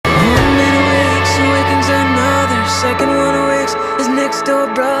next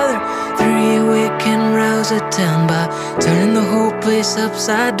door brother. 3 a week can rouse a town by turning the whole place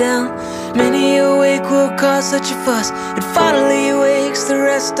upside down. Many a wake will cause such a fuss, it finally wakes the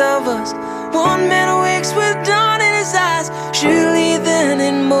rest of us. One man awakes with dawn in his eyes, surely then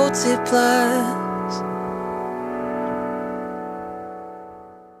it multiplies.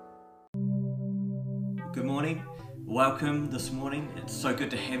 Good morning, welcome this morning. It's so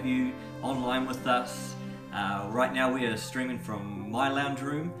good to have you online with us. Right now we are streaming from my lounge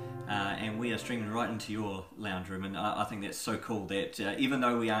room and we are streaming right into your lounge room, and I think that's so cool that even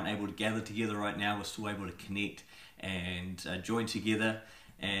though we aren't able to gather together right now, we're still able to connect and join together.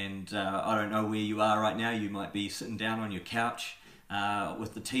 And I don't know where you are right now. You might be sitting down on your couch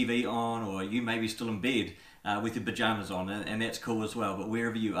with the TV on, or you may be still in bed with your pajamas on, and that's cool as well. But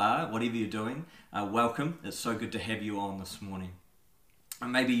wherever you are, whatever you're doing, welcome. It's so good to have you on this morning.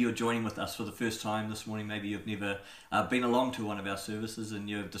 And maybe you're joining with us for the first time this morning. Maybe you've never been along to one of our services and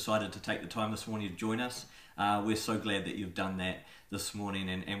you've decided to take the time this morning to join us. We're so glad that you've done that this morning,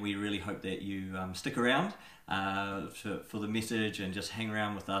 and we really hope that you stick around for the message and just hang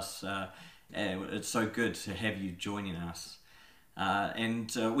around with us. It's so good to have you joining us.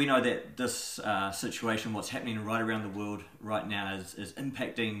 And we know that this situation, what's happening right around the world right now, is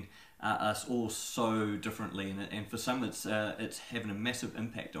impacting us all so differently, and for some it's having a massive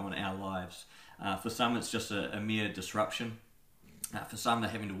impact on our lives. For some it's just a mere disruption. For some they're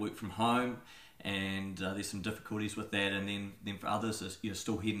having to work from home, and there's some difficulties with that, and then for others you're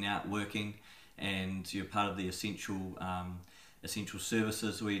still heading out working and you're part of the essential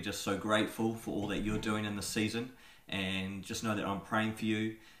services. We're just so grateful for all that you're doing in this season, and just know that I'm praying for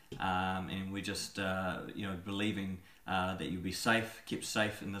you, and we're just believing that you'll be safe, kept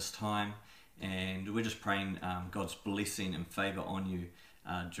safe in this time, and we're just praying God's blessing and favour on you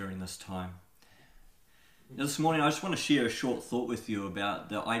during this time. Now, this morning I just want to share a short thought with you about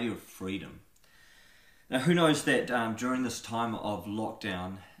the idea of freedom. Now, who knows that during this time of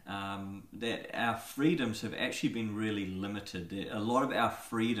lockdown that our freedoms have actually been really limited. That a lot of our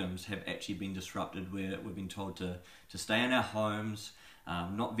freedoms have actually been disrupted, where we've been told to stay in our homes,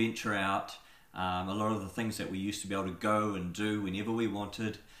 not venture out. A lot of the things that we used to be able to go and do whenever we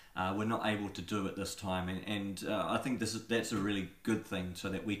wanted, we're not able to do at this time, and I think that's a really good thing, so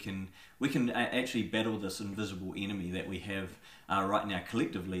that we can actually battle this invisible enemy that we have right now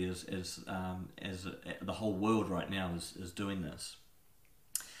collectively, as the whole world right now is doing this.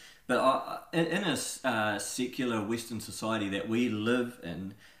 But in a secular Western society that we live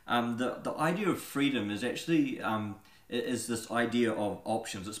in, the idea of freedom is actually is this idea of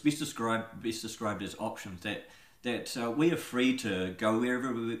options. It's best described as options, that we are free to go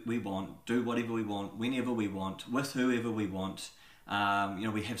wherever we want, do whatever we want, whenever we want, with whoever we want.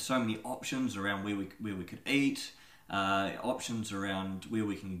 We have so many options around where we could eat, options around where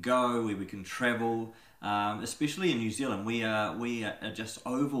we can go, where we can travel. Especially in New Zealand, we are just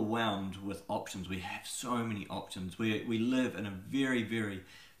overwhelmed with options. We have so many options. We live in a very, very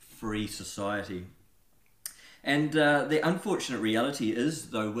free society. And the unfortunate reality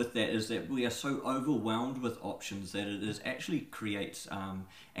is, though, with that, is that we are so overwhelmed with options that it actually creates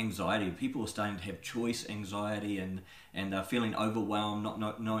anxiety. People are starting to have choice anxiety, and they're feeling overwhelmed,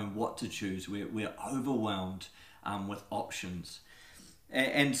 not knowing what to choose. We're overwhelmed with options.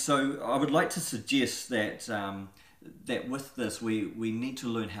 And so I would like to suggest that that with this, we need to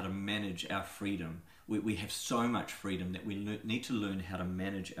learn how to manage our freedom. We have so much freedom that we need to learn how to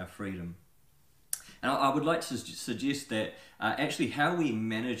manage our freedom. And I would like to suggest that actually how we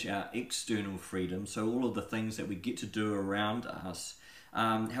manage our external freedom, so all of the things that we get to do around us,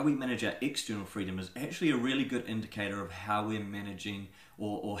 how we manage our external freedom is actually a really good indicator of how we're managing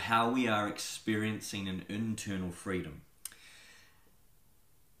or how we are experiencing an internal freedom.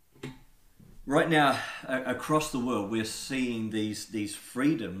 Right now, across the world, we're seeing these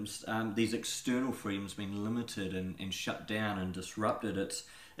freedoms, these external freedoms being limited and shut down and disrupted.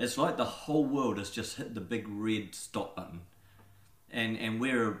 It's like the whole world has just hit the big red stop button, and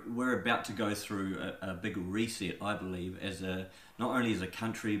we're about to go through a big reset. I believe, not only as a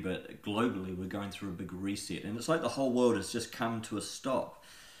country but globally, we're going through a big reset, and it's like the whole world has just come to a stop.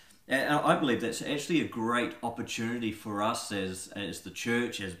 And I believe that's actually a great opportunity for us as the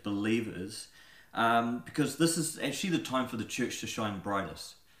church, as believers, because this is actually the time for the church to shine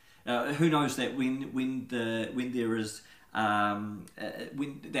brightest. Who knows that when there is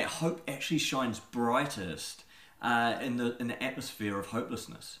when that hope actually shines brightest in the atmosphere of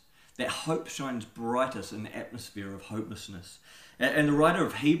hopelessness. That hope shines brightest in the atmosphere of hopelessness. And the writer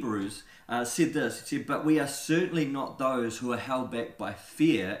of Hebrews said this, he said, "But we are certainly not those who are held back by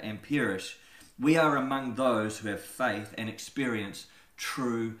fear and perish. We are among those who have faith and experience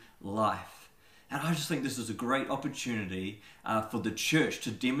true life. And I just think this is a great opportunity for the church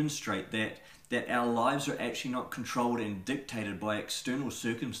to demonstrate that our lives are actually not controlled and dictated by external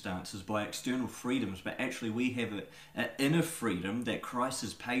circumstances, by external freedoms, but actually we have an inner freedom that Christ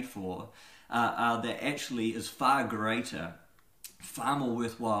has paid for, that actually is far greater, far more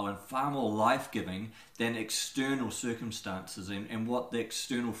worthwhile and far more life-giving than external circumstances and what the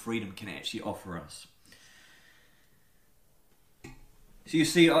external freedom can actually offer us. So you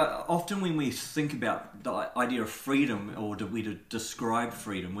see, often when we think about the idea of freedom, or we describe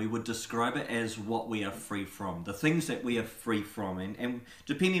freedom, we would describe it as what we are free from, the things that we are free from. And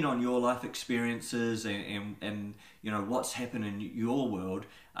depending on your life experiences and you know what's happened in your world,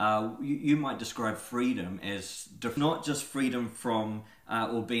 you might describe freedom as not just freedom from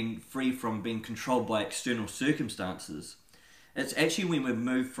or being free from being controlled by external circumstances. It's actually when we've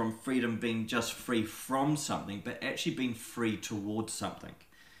moved from freedom being just free from something, but actually being free towards something.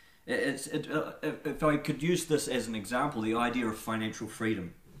 If I could use this as an example, the idea of financial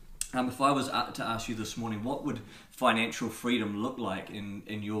freedom. If I was to ask you this morning, what would financial freedom look like in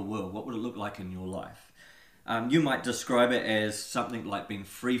your world? What would it look like in your life? You might describe it as something like being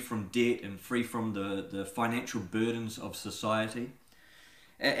free from debt and free from the financial burdens of society.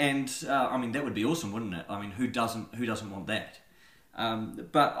 And I mean, that would be awesome, wouldn't it? I mean, who doesn't want that?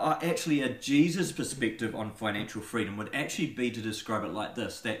 But actually, a Jesus perspective on financial freedom would actually be to describe it like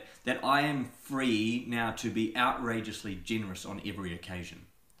this: that I am free now to be outrageously generous on every occasion.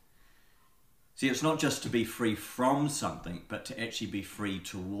 See, it's not just to be free from something, but to actually be free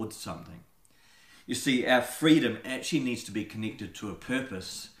towards something. You see, our freedom actually needs to be connected to a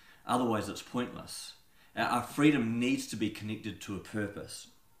purpose, otherwise it's pointless. Our freedom needs to be connected to a purpose.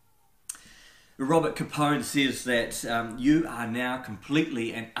 Robert Capone says that you are now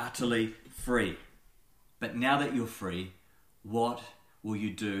completely and utterly free. But now that you're free, what will you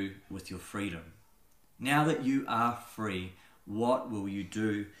do with your freedom? Now that you are free, what will you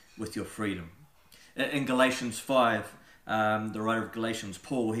do with your freedom? In Galatians 5, the writer of Galatians,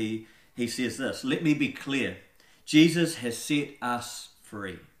 Paul, he says this: "Let me be clear, Jesus has set us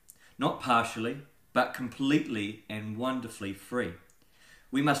free, not partially, but completely and wonderfully free.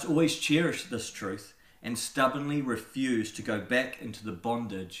 We must always cherish this truth and stubbornly refuse to go back into the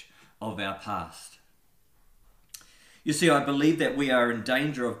bondage of our past." You see, I believe that we are in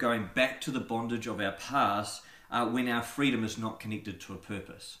danger of going back to the bondage of our past when our freedom is not connected to a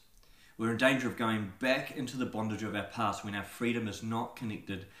purpose. We're in danger of going back into the bondage of our past when our freedom is not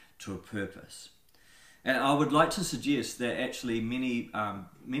connected to a purpose. And I would like to suggest that actually many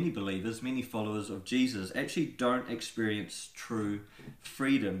believers, many followers of Jesus actually don't experience true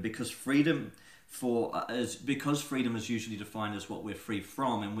freedom, because freedom is usually defined as what we're free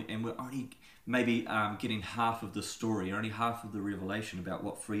from, and we're only maybe getting half of the story, only half of the revelation about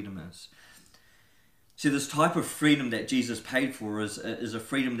what freedom is. See, this type of freedom that Jesus paid for is a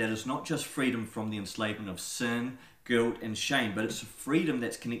freedom that is not just freedom from the enslavement of sin, guilt and shame, but it's a freedom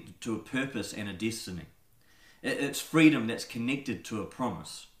that's connected to a purpose and a destiny. It's freedom that's connected to a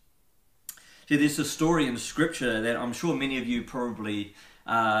promise. See, there's a story in Scripture that I'm sure many of you probably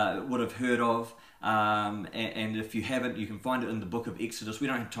would have heard of, and if you haven't, you can find it in the book of Exodus. We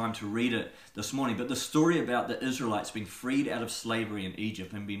don't have time to read it this morning, but the story about the Israelites being freed out of slavery in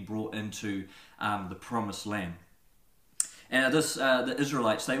Egypt and being brought into the promised land. And the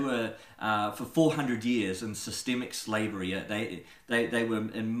Israelites, they were for 400 years in systemic slavery. They were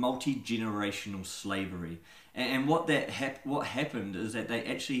in multi-generational slavery. And what happened is that they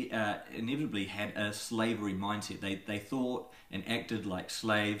actually inevitably had a slavery mindset. They thought and acted like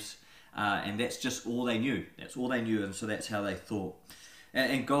slaves, and that's just all they knew. That's all they knew, and so that's how they thought.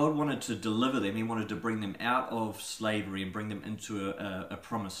 And God wanted to deliver them. He wanted to bring them out of slavery and bring them into a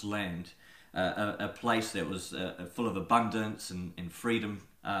promised land. A place that was full of abundance and freedom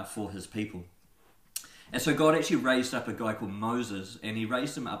for his people. And so God actually raised up a guy called Moses, and he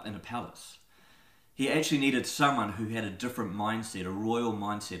raised him up in a palace. He actually needed someone who had a different mindset, a royal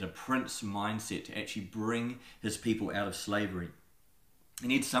mindset, a prince mindset, to actually bring his people out of slavery. He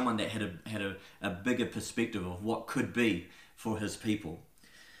needed someone that had a bigger perspective of what could be for his people.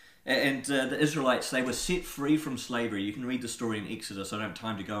 And the Israelites, they were set free from slavery. You can read the story in Exodus. I don't have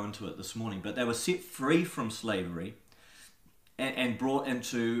time to go into it this morning. But they were set free from slavery and brought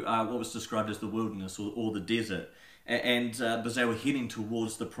into what was described as the wilderness or the desert. And because they were heading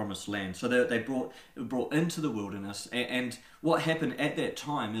towards the promised land. So they brought into the wilderness. And what happened at that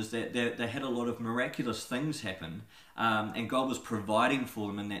time is that they had a lot of miraculous things happen. And God was providing for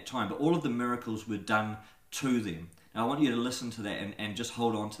them in that time. But all of the miracles were done to them. Now I want you to listen to that and just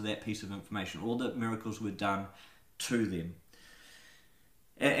hold on to that piece of information. All the miracles were done to them.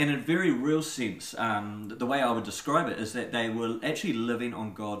 And in a very real sense, the way I would describe it is that they were actually living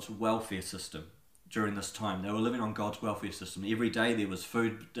on God's welfare system during this time. They were living on God's welfare system. Every day there was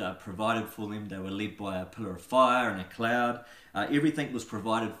food provided for them. They were led by a pillar of fire and a cloud. Everything was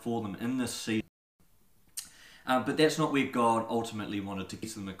provided for them in this season. But that's not where God ultimately wanted to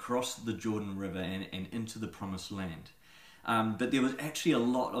get them, across the Jordan River and into the Promised Land. But there was actually a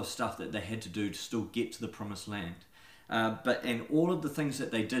lot of stuff that they had to do to still get to the Promised Land. And all of the things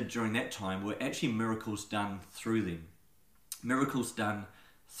that they did during that time were actually miracles done through them. Miracles done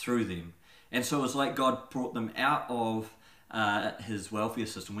through them. And so it was like God brought them out of his welfare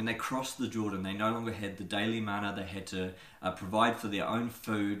system. When they crossed the Jordan, they no longer had the daily manna. They had to provide for their own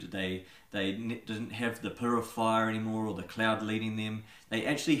food. They didn't have the pillar of fire anymore, or the cloud leading them. They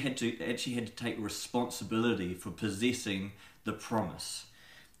actually had to take responsibility for possessing the promise.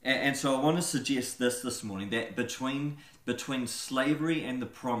 And so I want to suggest this morning, that between slavery and the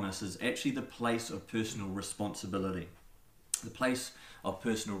promise is actually the place of personal responsibility. The place of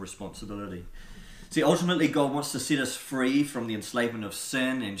personal responsibility. See, ultimately God wants to set us free from the enslavement of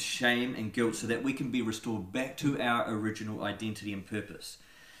sin and shame and guilt, so that we can be restored back to our original identity and purpose.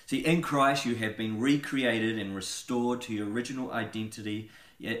 See, in Christ you have been recreated and restored to your original identity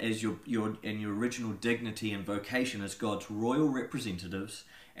as your original dignity and vocation as God's royal representatives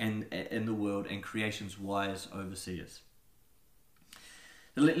and in the world, and creation's wise overseers.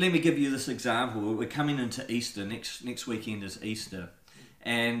 Let me give you this example. We're coming into Easter. Next weekend is Easter.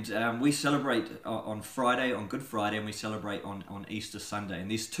 And we celebrate on Friday, on Good Friday, and we celebrate on Easter Sunday.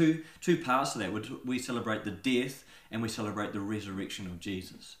 And there's two parts to that. We celebrate the death and we celebrate the resurrection of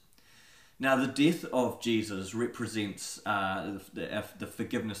Jesus. Now, the death of Jesus represents the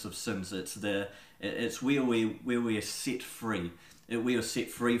forgiveness of sins. It's where we are set free. We are set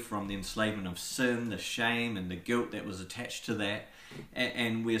free from the enslavement of sin, the shame and the guilt that was attached to that,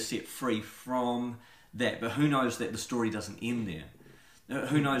 and we're set free from that. But who knows that the story doesn't end there?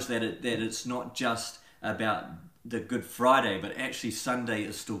 Who knows that it's not just about the Good Friday, but actually Sunday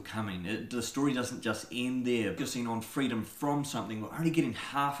is still coming. The story doesn't just end there. Focusing on freedom from something, we're only getting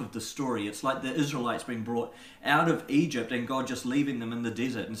half of the story. It's like the Israelites being brought out of Egypt and God just leaving them in the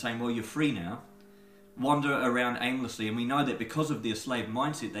desert and saying, well, you're free now. Wander around aimlessly. And we know that because of their slave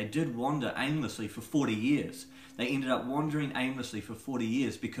mindset, they did wander aimlessly for 40 years. They ended up wandering aimlessly for 40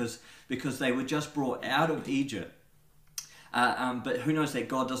 years because they were just brought out of Egypt. But who knows that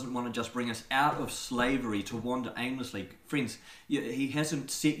God doesn't want to just bring us out of slavery to wander aimlessly. Friends, He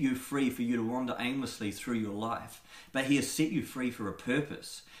hasn't set you free for you to wander aimlessly through your life, but He has set you free for a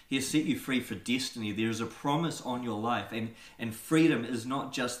purpose. He has set you free for destiny. There is a promise on your life, and freedom is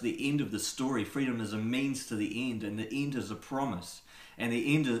not just the end of the story. Freedom is a means to the end, and the end is a promise. And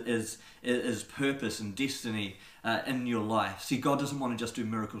the end is purpose and destiny in your life. See, God doesn't want to just do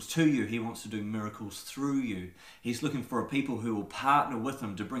miracles to you. He wants to do miracles through you. He's looking for a people who will partner with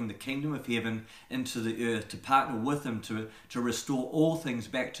Him to bring the kingdom of heaven into the earth, to partner with Him to restore all things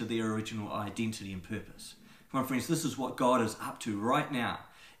back to their original identity and purpose. Come on, friends, this is what God is up to right now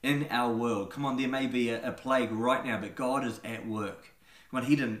in our world. Come on, there may be a plague right now, but God is at work. When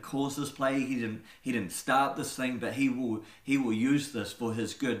He didn't cause this plague, He didn't start this thing, but He will use this for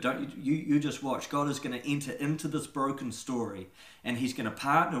His good. You just watch. God is going to enter into this broken story, and He's going to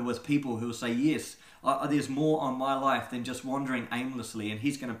partner with people who will say, yes, there's more on my life than just wandering aimlessly, and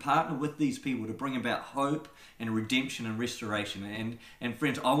He's going to partner with these people to bring about hope and redemption and restoration. And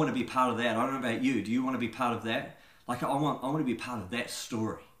friends, I want to be part of that. I don't know about you. Do you want to be part of that? Like, I want to be part of that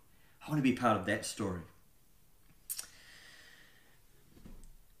story. I want to be part of that story.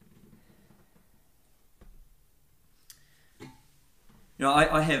 You know,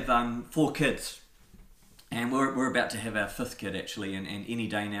 I have 4 kids, and we're about to have our 5th kid actually, and any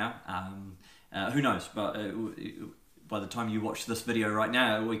day now. Who knows? But by the time you watch this video right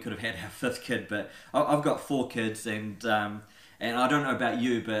now, we could have had our 5th kid. But I've got 4 kids, and I don't know about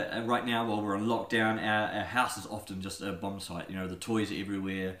you, but right now while we're on lockdown, our house is often just a bomb site. You know, the toys are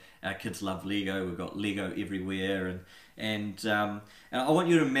everywhere. Our kids love Lego. We've got Lego everywhere, and I want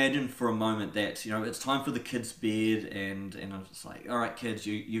you to imagine for a moment that, you know, it's time for the kids' bed, and I'm just like, all right, kids,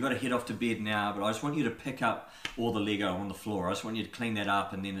 you got to head off to bed now, but I just want you to pick up all the Lego on the floor. I just want you to clean that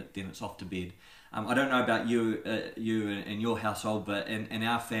up, and then it's off to bed. I don't know about you and your household, but in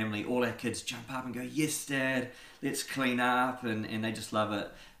our family, all our kids jump up and go, yes, Dad, let's clean up, and they just love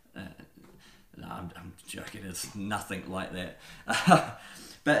it. No, I'm joking, it's nothing like that.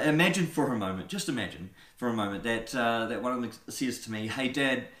 But imagine for a moment, just imagine for a moment that one of them says to me, hey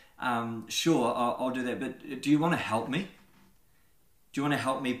Dad, sure, I'll do that, but do you want to help me? Do you want to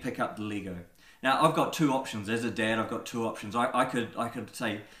help me pick up the Lego? Now, I've got two options. As a dad, I've got two options. I could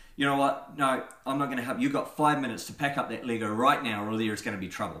say, you know what, no, I'm not going to help. You've got 5 minutes to pack up that Lego right now or there's going to be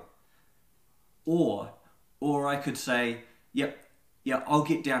trouble. Or I could say, yep, yeah, I'll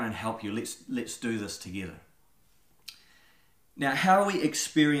get down and help you. Let's do this together. Now, how we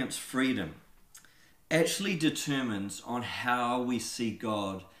experience freedom actually determines on how we see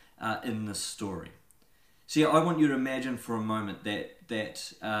God in this story. See, I want you to imagine for a moment that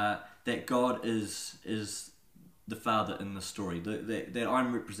God is the Father in the story, that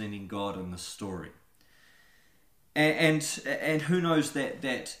I'm representing God in the story. And who knows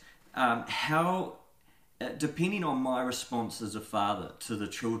that how, depending on my response as a father to the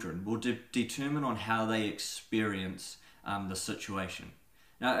children, will determine on how they experience the situation.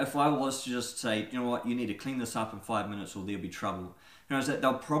 Now, if I was to just say, you know what, you need to clean this up in 5 minutes or there'll be trouble, you know, that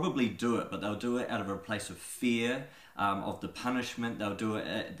they'll probably do it, but they'll do it out of a place of fear, of the punishment. They'll do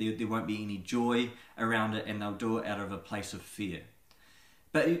it, there won't be any joy around it, and they'll do it out of a place of fear.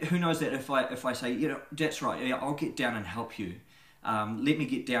 But who knows that if I say, you know, that's right, yeah, I'll get down and help you. Let me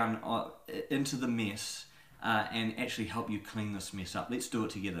get down into the mess and actually help you clean this mess up. Let's do it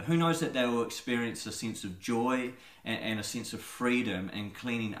together. Who knows that they will experience a sense of joy and a sense of freedom in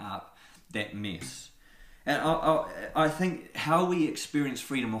cleaning up that mess. And I think how we experience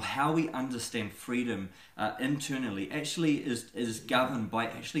freedom, or how we understand freedom internally, actually is governed by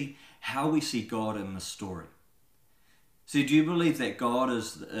actually how we see God in the story. So do you believe that God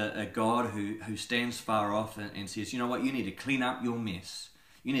is a God who stands far off and says, you know what, you need to clean up your mess.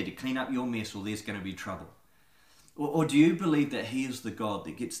 You need to clean up your mess or there's going to be trouble. Or do you believe that He is the God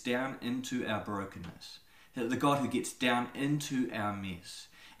that gets down into our brokenness, the God who gets down into our mess,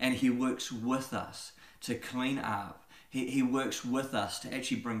 and He works with us to clean up. He works with us to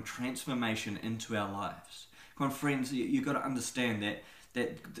actually bring transformation into our lives. Come on, friends, you've got to understand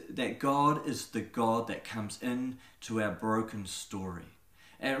that God is the God that comes in to our broken story.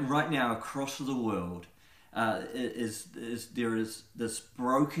 And right now, across the world, there is this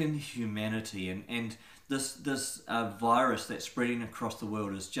broken humanity, and this virus that's spreading across the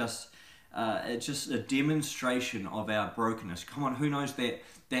world is just a demonstration of our brokenness. Come on, who knows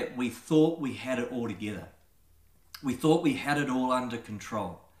that we thought we had it all together. We thought we had it all under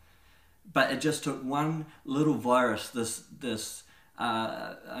control. But it just took one little virus, this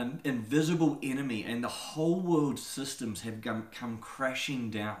invisible enemy, and the whole world's systems have come crashing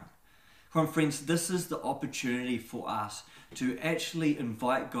down. Come on, friends, this is the opportunity for us to actually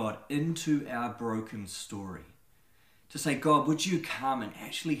invite God into our broken story. To say, God, would you come and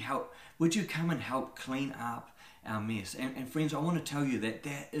actually help? Would you come and help clean up our mess? And friends, I want to tell you that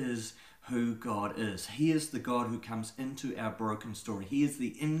is who God is. He is the God who comes into our broken story. He is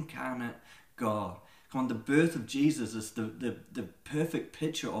the incarnate God. Come on, the birth of Jesus is the perfect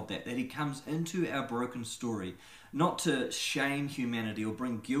picture of that He comes into our broken story, not to shame humanity or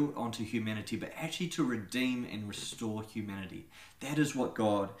bring guilt onto humanity, but actually to redeem and restore humanity. That is what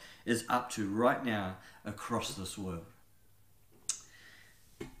God is up to right now across this world.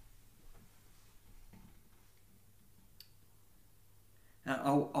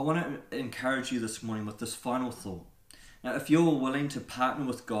 Now, I want to encourage you this morning with this final thought. Now, if you're willing to partner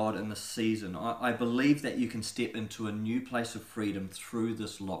with God in this season, I believe that you can step into a new place of freedom through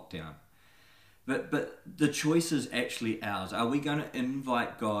this lockdown. But the choice is actually ours. Are we going to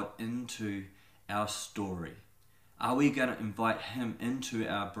invite God into our story? Are we going to invite Him into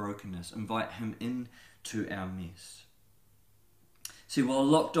our brokenness, invite Him into our mess? See, while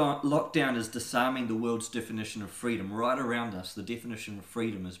lockdown is disarming the world's definition of freedom, right around us, the definition of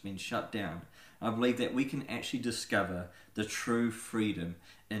freedom has been shut down. I believe that we can actually discover the true freedom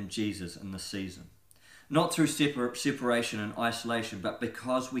in Jesus in this season. Not through separation and isolation, but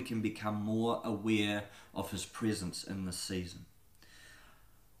because we can become more aware of His presence in this season.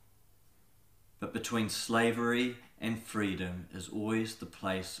 But between slavery and freedom is always the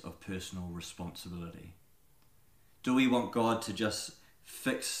place of personal responsibility. Do we want God to just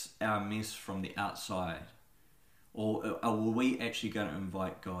fix our mess from the outside? Or are we actually going to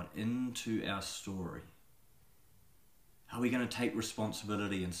invite God into our story? Are we going to take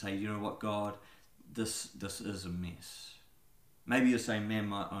responsibility and say, you know what, God, this is a mess? Maybe you're saying, man,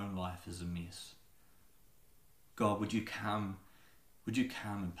 my own life is a mess. God, would you come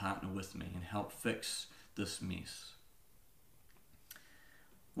and partner with me and help fix this mess? I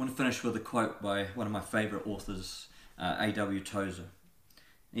want to finish with a quote by one of my favourite authors, A.W. Tozer.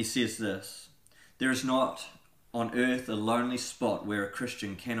 He says this: "There is not on earth a lonely spot where a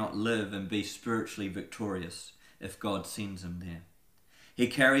Christian cannot live and be spiritually victorious if God sends him there. He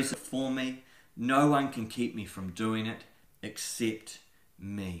carries it for me. No one can keep me from doing it except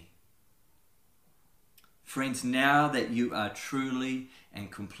me." Friends, now that you are truly and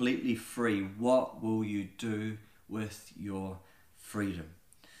completely free, what will you do with your freedom?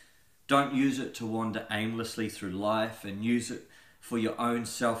 Don't use it to wander aimlessly through life and use it for your own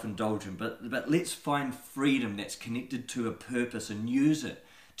self-indulgence, but let's find freedom that's connected to a purpose and use it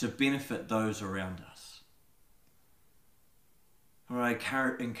to benefit those around us. I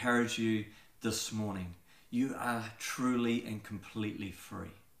encourage you this morning, you are truly and completely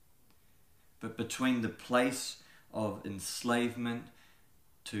free. But between the place of enslavement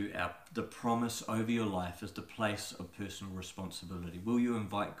to the promise over your life is the place of personal responsibility. Will you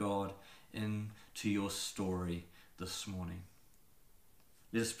invite God into your story this morning?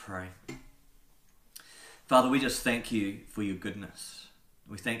 Let us pray. Father, we just thank you for your goodness.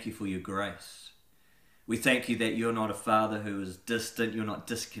 We thank you for your grace. We thank you that you're not a Father who is distant. You're not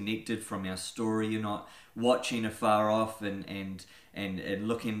disconnected from our story. You're not watching afar off and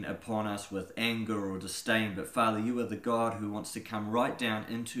looking upon us with anger or disdain. But Father, you are the God who wants to come right down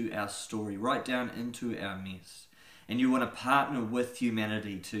into our story, right down into our mess. And you want to partner with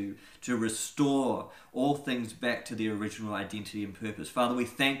humanity to restore all things back to their original identity and purpose. Father, we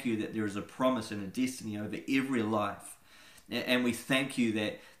thank you that there is a promise and a destiny over every life. And we thank you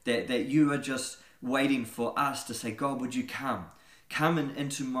that you are just waiting for us to say, God, would you come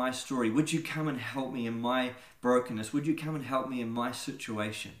into my story? Would you come and help me in my brokenness? Would you come and help me in my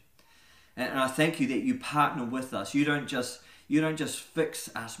situation? And I thank you that you partner with us. You don't just fix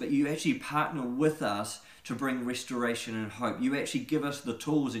us, but you actually partner with us to bring restoration and hope. You actually give us the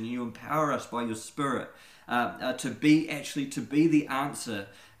tools and you empower us by your Spirit to be the answer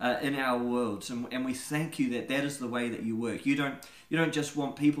in our worlds. And we thank you that is the way that you work. You don't just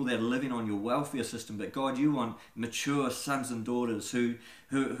want people that are living on your welfare system, but God, you want mature sons and daughters who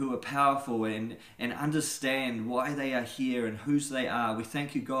are powerful and understand why they are here and whose they are. We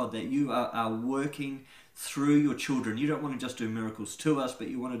thank you, God, that you are working through your children. You don't want to just do miracles to us, but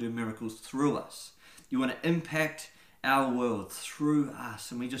you want to do miracles through us. You want to impact our world through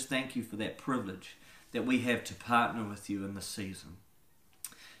us. And we just thank you for that privilege that we have to partner with you in this season.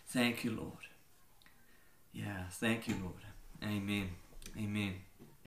 Thank you, Lord. Yeah, thank you, Lord. Amen. Amen.